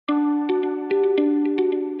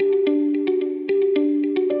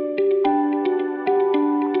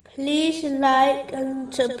like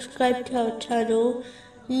and subscribe to our channel.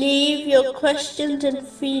 Leave your questions and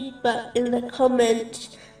feedback in the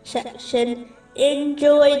comments section.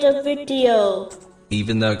 Enjoy the video.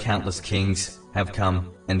 Even though countless kings have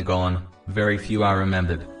come and gone, very few are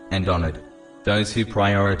remembered and honored. Those who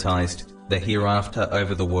prioritized the hereafter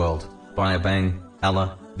over the world, by obeying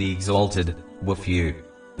Allah, the Exalted, were few.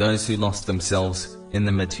 Those who lost themselves in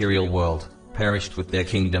the material world, perished with their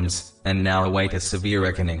kingdoms, and now await a severe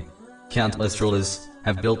reckoning. Countless rulers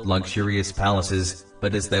have built luxurious palaces,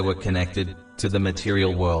 but as they were connected to the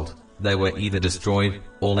material world, they were either destroyed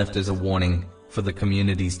or left as a warning for the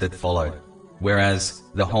communities that followed. Whereas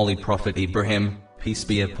the Holy Prophet Ibrahim, peace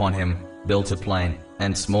be upon him, built a plain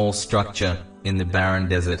and small structure in the barren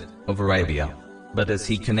desert of Arabia. But as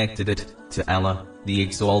he connected it to Allah, the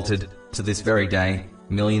Exalted, to this very day,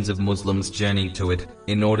 millions of Muslims journey to it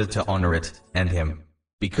in order to honor it and him.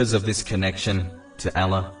 Because of this connection to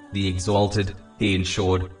Allah, the Exalted, he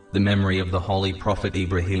ensured the memory of the Holy Prophet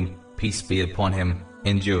Ibrahim, peace be upon him,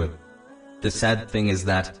 endured. The sad thing is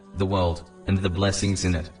that the world and the blessings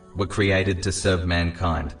in it were created to serve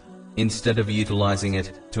mankind. Instead of utilizing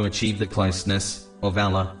it to achieve the closeness of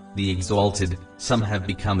Allah, the Exalted, some have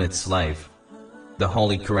become its slave. The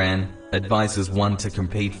Holy Quran advises one to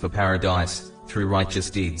compete for paradise through righteous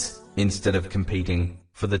deeds, instead of competing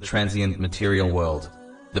for the transient material world.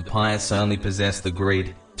 The pious only possess the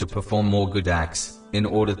greed to perform more good acts in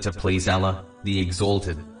order to please Allah, the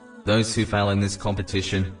Exalted. Those who fail in this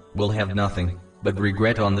competition will have nothing but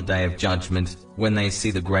regret on the Day of Judgment, when they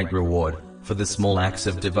see the great reward for the small acts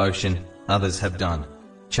of devotion others have done.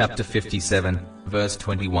 Chapter 57, verse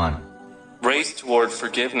 21. Race toward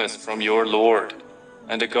forgiveness from your Lord,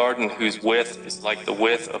 and a garden whose width is like the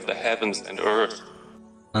width of the heavens and earth.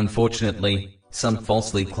 Unfortunately, some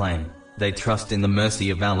falsely claim they trust in the mercy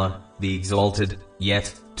of Allah, the Exalted,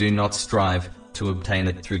 yet do not strive to obtain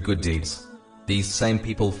it through good deeds. These same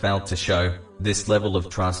people fail to show this level of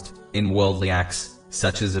trust in worldly acts,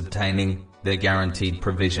 such as obtaining their guaranteed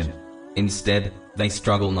provision. Instead, they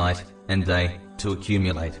struggle night and day to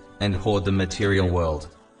accumulate and hoard the material world.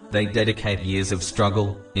 They dedicate years of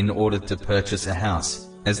struggle in order to purchase a house,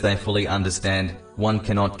 as they fully understand one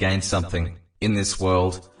cannot gain something in this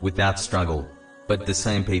world without struggle. But the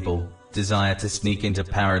same people desire to sneak into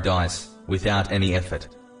paradise without any effort.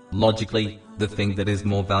 Logically, the thing that is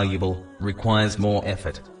more valuable requires more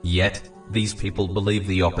effort. Yet, these people believe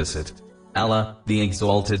the opposite. Allah, the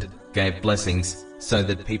Exalted, gave blessings so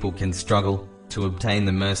that people can struggle to obtain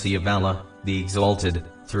the mercy of Allah, the Exalted,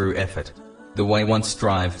 through effort. The way one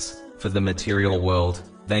strives for the material world,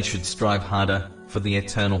 they should strive harder for the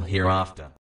eternal hereafter.